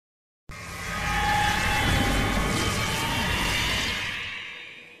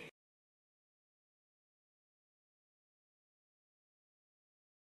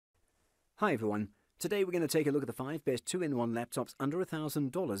Hi everyone, today we're going to take a look at the 5 best 2-in-1 laptops under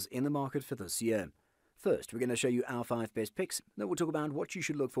 $1,000 in the market for this year. First, we're going to show you our 5 best picks, then we'll talk about what you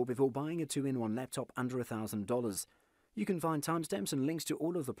should look for before buying a 2-in-1 laptop under $1,000. You can find timestamps and links to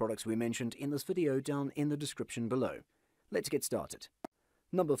all of the products we mentioned in this video down in the description below. Let's get started.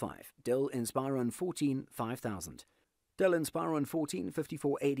 Number 5. Dell Inspiron 14 5000. Dell Inspiron 14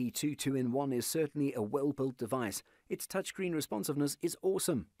 5482 2-in-1 is certainly a well-built device. Its touchscreen responsiveness is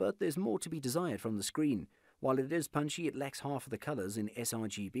awesome, but there's more to be desired from the screen. While it is punchy, it lacks half of the colors in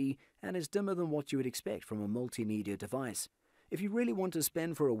sRGB and is dimmer than what you would expect from a multimedia device. If you really want to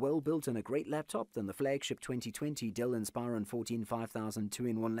spend for a well-built and a great laptop, then the flagship 2020 Dell Inspiron 14 5000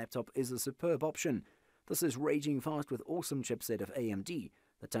 2-in-1 laptop is a superb option. This is raging fast with awesome chipset of AMD.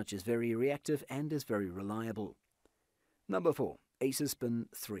 The touch is very reactive and is very reliable. Number 4. Acer Spin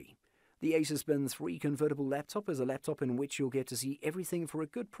 3. The Acer Spin 3 convertible laptop is a laptop in which you'll get to see everything for a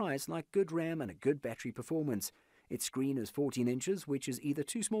good price, like good RAM and a good battery performance. Its screen is 14 inches, which is either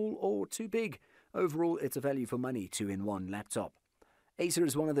too small or too big. Overall, it's a value for money 2-in-1 laptop. Acer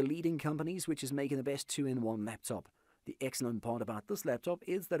is one of the leading companies which is making the best 2-in-1 laptop. The excellent part about this laptop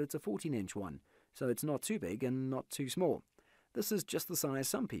is that it's a 14-inch one, so it's not too big and not too small. This is just the size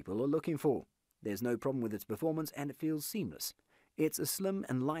some people are looking for. There's no problem with its performance and it feels seamless. It's a slim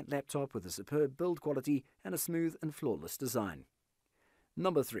and light laptop with a superb build quality and a smooth and flawless design.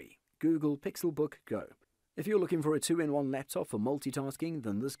 Number 3. Google Pixelbook Go. If you're looking for a 2-in-1 laptop for multitasking,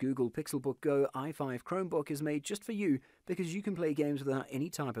 then this Google Pixelbook Go i5 Chromebook is made just for you because you can play games without any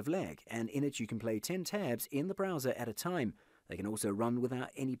type of lag, and in it you can play 10 tabs in the browser at a time. They can also run without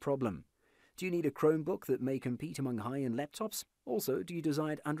any problem. Do you need a Chromebook that may compete among high-end laptops? Also, do you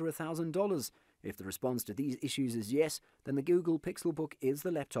decide under $1,000? If the response to these issues is yes, then the Google Pixelbook is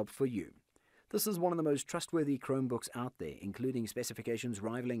the laptop for you. This is one of the most trustworthy Chromebooks out there, including specifications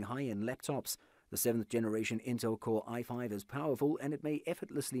rivaling high-end laptops. The 7th generation Intel Core i5 is powerful and it may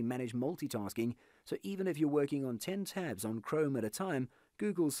effortlessly manage multitasking, so even if you're working on 10 tabs on Chrome at a time,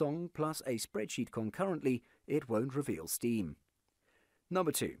 Google Song plus a spreadsheet concurrently, it won't reveal Steam.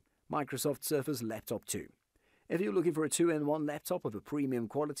 Number 2. Microsoft Surface Laptop 2. If you're looking for a 2-in-1 laptop of a premium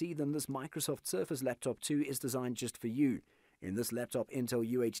quality, then this Microsoft Surface Laptop 2 is designed just for you. In this laptop, Intel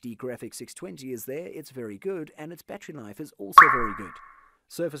UHD Graphics 620 is there, it's very good, and its battery life is also very good.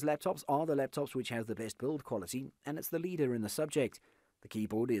 Surface laptops are the laptops which have the best build quality, and it's the leader in the subject. The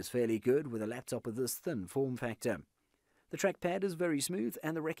keyboard is fairly good with a laptop of this thin form factor. The trackpad is very smooth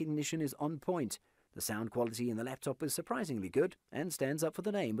and the recognition is on point. The sound quality in the laptop is surprisingly good and stands up for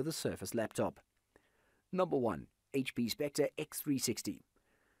the name of the Surface laptop. Number 1. HP Spectre X360.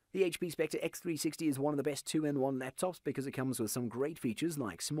 The HP Spectre X360 is one of the best 2-in-1 laptops because it comes with some great features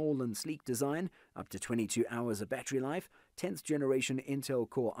like small and sleek design, up to 22 hours of battery life, 10th generation Intel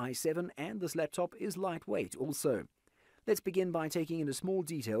Core i7, and this laptop is lightweight also. Let's begin by taking into small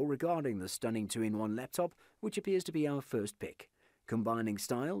detail regarding the stunning 2-in-1 laptop, which appears to be our first pick. Combining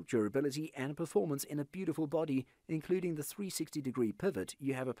style, durability, and performance in a beautiful body, including the 360-degree pivot,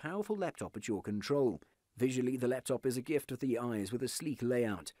 you have a powerful laptop at your control. Visually, the laptop is a gift of the eyes with a sleek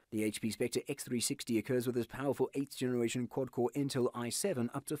layout. The HP Spectre X360 occurs with its powerful 8th generation quad-core Intel i7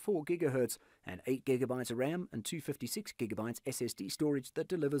 up to 4 GHz and 8 GB of RAM and 256GB SSD storage that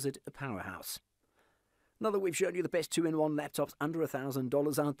delivers it a powerhouse. Now that we've shown you the best 2-in-1 laptops under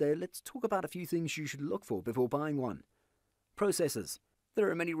 $1,000 out there, let's talk about a few things you should look for before buying one. Processors. There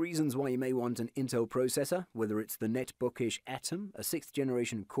are many reasons why you may want an Intel processor, whether it's the netbookish Atom, a 6th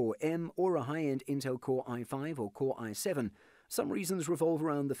generation Core M, or a high-end Intel Core i5 or Core i7. Some reasons revolve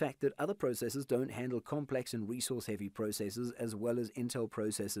around the fact that other processors don't handle complex and resource-heavy processors as well as Intel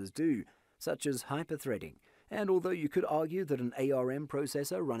processors do, such as hyperthreading. And although you could argue that an ARM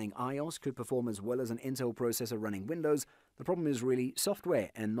processor running iOS could perform as well as an Intel processor running Windows, the problem is really software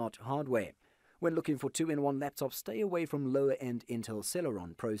and not hardware. When looking for 2-in-1 laptops, stay away from lower-end Intel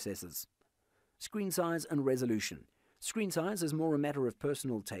Celeron processors. Screen size and resolution. Screen size is more a matter of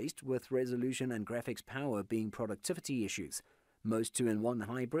personal taste, with resolution and graphics power being productivity issues. Most 2-in-1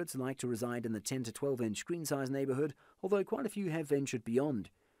 hybrids like to reside in the 10 to 12-inch screen size neighborhood, although quite a few have ventured beyond.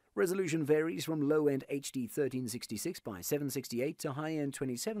 Resolution varies from low-end HD 1366 by 768 to high-end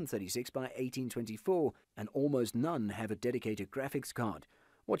 2736 by 1824, and almost none have a dedicated graphics card.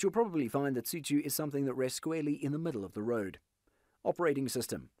 What you'll probably find that suits you is something that rests squarely in the middle of the road. Operating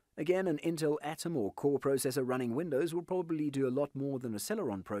system. Again, an Intel Atom or Core processor running Windows will probably do a lot more than a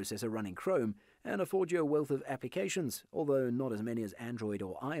Celeron processor running Chrome and afford you a wealth of applications, although not as many as Android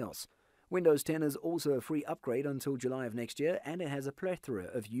or iOS. Windows 10 is also a free upgrade until July of next year, and it has a plethora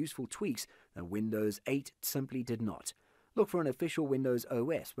of useful tweaks that Windows 8 simply did not. Look for an official Windows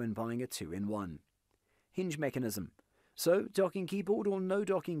OS when buying a 2-in-1. Hinge mechanism. So, docking keyboard or no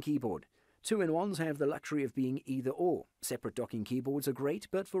docking keyboard? 2-in-1s have the luxury of being either or. Separate docking keyboards are great,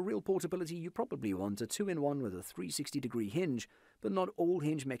 but for real portability you probably want a 2-in-1 with a 360-degree hinge, but not all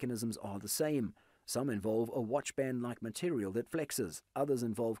hinge mechanisms are the same. Some involve a watch band-like material that flexes, others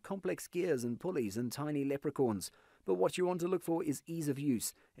involve complex gears and pulleys and tiny leprechauns. But what you want to look for is ease of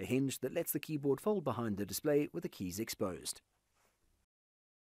use, a hinge that lets the keyboard fold behind the display with the keys exposed.